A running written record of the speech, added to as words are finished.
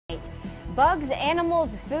Bugs,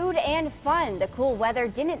 animals, food, and fun. The cool weather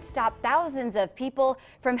didn't stop thousands of people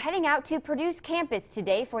from heading out to Purdue's campus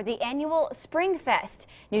today for the annual Spring Fest.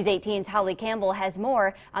 News 18's Holly Campbell has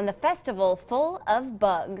more on the festival full of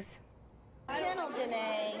bugs.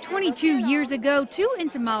 22 years ago, two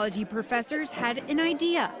entomology professors had an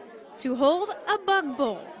idea to hold a bug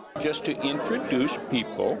bowl. Just to introduce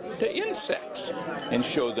people to insects and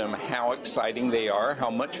show them how exciting they are, how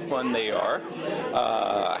much fun they are,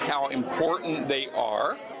 how important they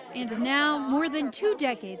are. And now, more than 2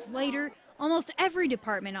 decades later, almost every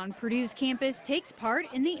department on Purdue's campus takes part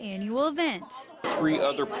in the annual event. 3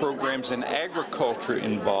 other programs in agriculture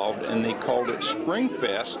involved, and they called it Spring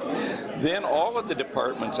Fest. Then all of the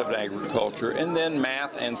departments of agriculture, and then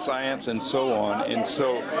math and science and so on. And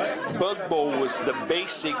so Bug Bowl was the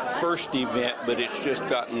basic first event, but it's just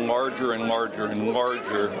gotten larger and larger and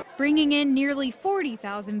larger. Bringing in nearly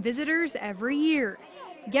 40,000 visitors every year.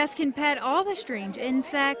 Guests can pet all the strange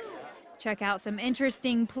insects, check out some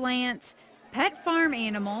interesting plants, pet farm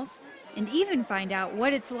animals, and even find out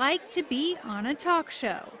what it's like to be on a talk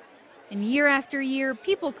show. And year after year,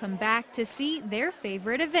 people come back to see their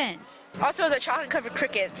favorite event. Also, the chocolate-covered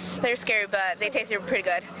crickets. They're scary, but they taste pretty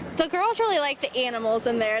good. The girls really like the animals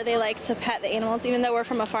in there. They like to pet the animals. Even though we're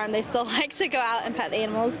from a farm, they still like to go out and pet the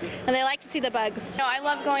animals. And they like to see the bugs. I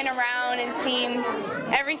love going around and seeing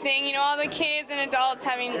everything, all the kids and adults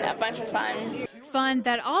having a bunch of fun. Fun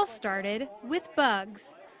that all started with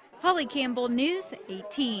bugs. Holly Campbell, News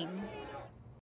 18.